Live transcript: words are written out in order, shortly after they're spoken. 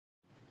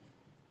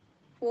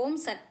ஓம்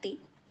சக்தி.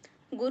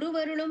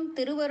 குருவருளும்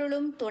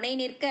திருவருளும் துணை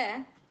நிற்க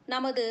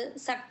நமது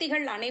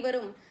சக்திகள்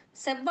அனைவரும்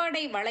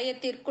செவ்வாடை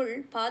வளையத்திற்குள்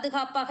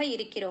பாதுகாப்பாக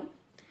இருக்கிறோம்.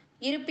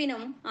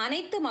 இருப்பினும்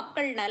அனைத்து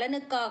மக்கள்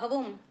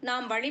நலனுக்காகவும்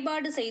நாம்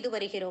வழிபாடு செய்து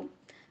வருகிறோம்.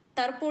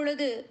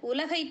 தற்பொழுது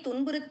உலகை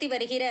துன்புறுத்தி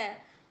வருகிற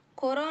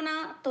கொரோனா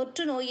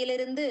தொற்று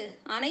நோயிலிருந்து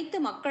அனைத்து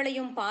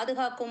மக்களையும்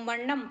பாதுகாக்கும்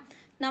வண்ணம்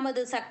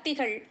நமது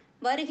சக்திகள்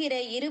வருகிற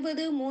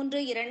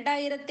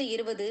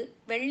 20/3/2020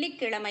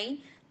 வெள்ளிக்கிழமை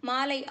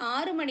மாலை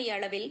 6 மணி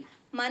அளவில்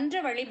மன்ற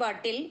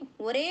வழிபாட்டில்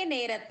ஒரே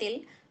நேரத்தில்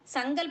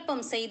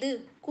சங்கல்பம் செய்து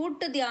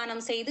கூட்டு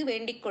தியானம் செய்து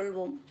வேண்டிக்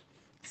கொள்வோம்.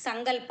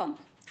 சங்கல்பம்.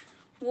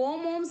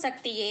 ஓம்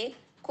சக்தியே,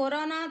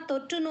 கொரோனா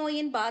தொற்று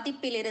நோயின்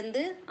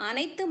பாதிப்பிலிருந்து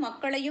அனைத்து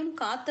மக்களையும்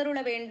காத்தருள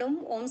வேண்டும்.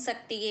 ஓம்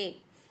சக்தியே.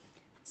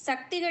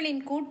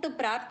 சக்திகளின் கூட்டு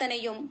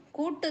பிரார்த்தனையும்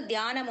கூட்டு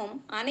தியானமும்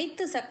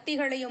அனைத்து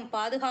சக்திகளையும்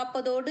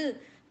பாதுகாப்பதோடு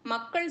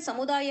மக்கள்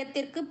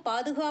சமுதாயத்திற்கு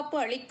பாதுகாப்பு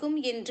அளிக்கும்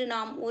என்று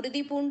நாம்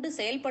உறுதி பூண்டு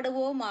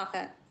செயல்படுவோமாக.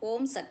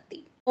 ஓம் சக்தி.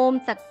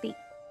 ஓம் சக்தி.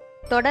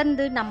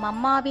 தொடர்ந்து நம்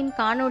அம்மாவின்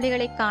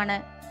காணொளிகளை காண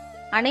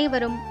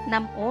அனைவரும்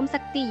நம்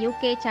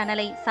OmSakthiUK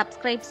சேனலை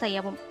சப்ஸ்கிரைப்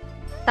செய்யவும்,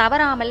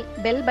 தவறாமல்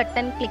பெல்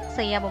பட்டன் கிளிக்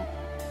செய்யவும்.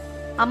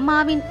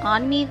 அம்மாவின்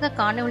ஆன்மீக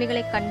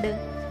காணொளிகளைக் கண்டு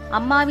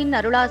அம்மாவின்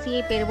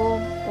அருளாசியை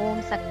பெறுவோம்.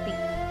 ஓம் சக்தி.